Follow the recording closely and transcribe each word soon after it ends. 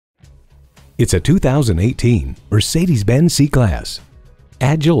It's a 2018 Mercedes-Benz C-Class.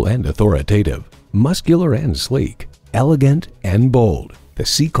 Agile and authoritative, muscular and sleek, elegant and bold, the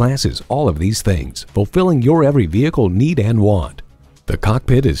C-Class is all of these things, fulfilling your every vehicle need and want. The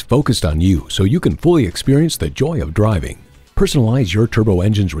cockpit is focused on you so you can fully experience the joy of driving. Personalize your turbo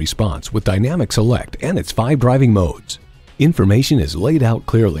engine's response with Dynamic Select and its 5 driving modes. Information is laid out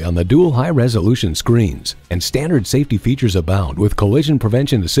clearly on the dual high-resolution screens, and standard safety features abound with Collision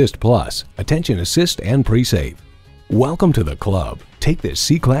Prevention Assist Plus, Attention Assist, and Pre-Save. Welcome to the club. Take this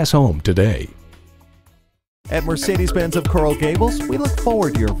C-Class home today. At Mercedes-Benz of Coral Gables, we look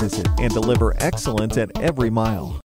forward to your visit and deliver excellence at every mile.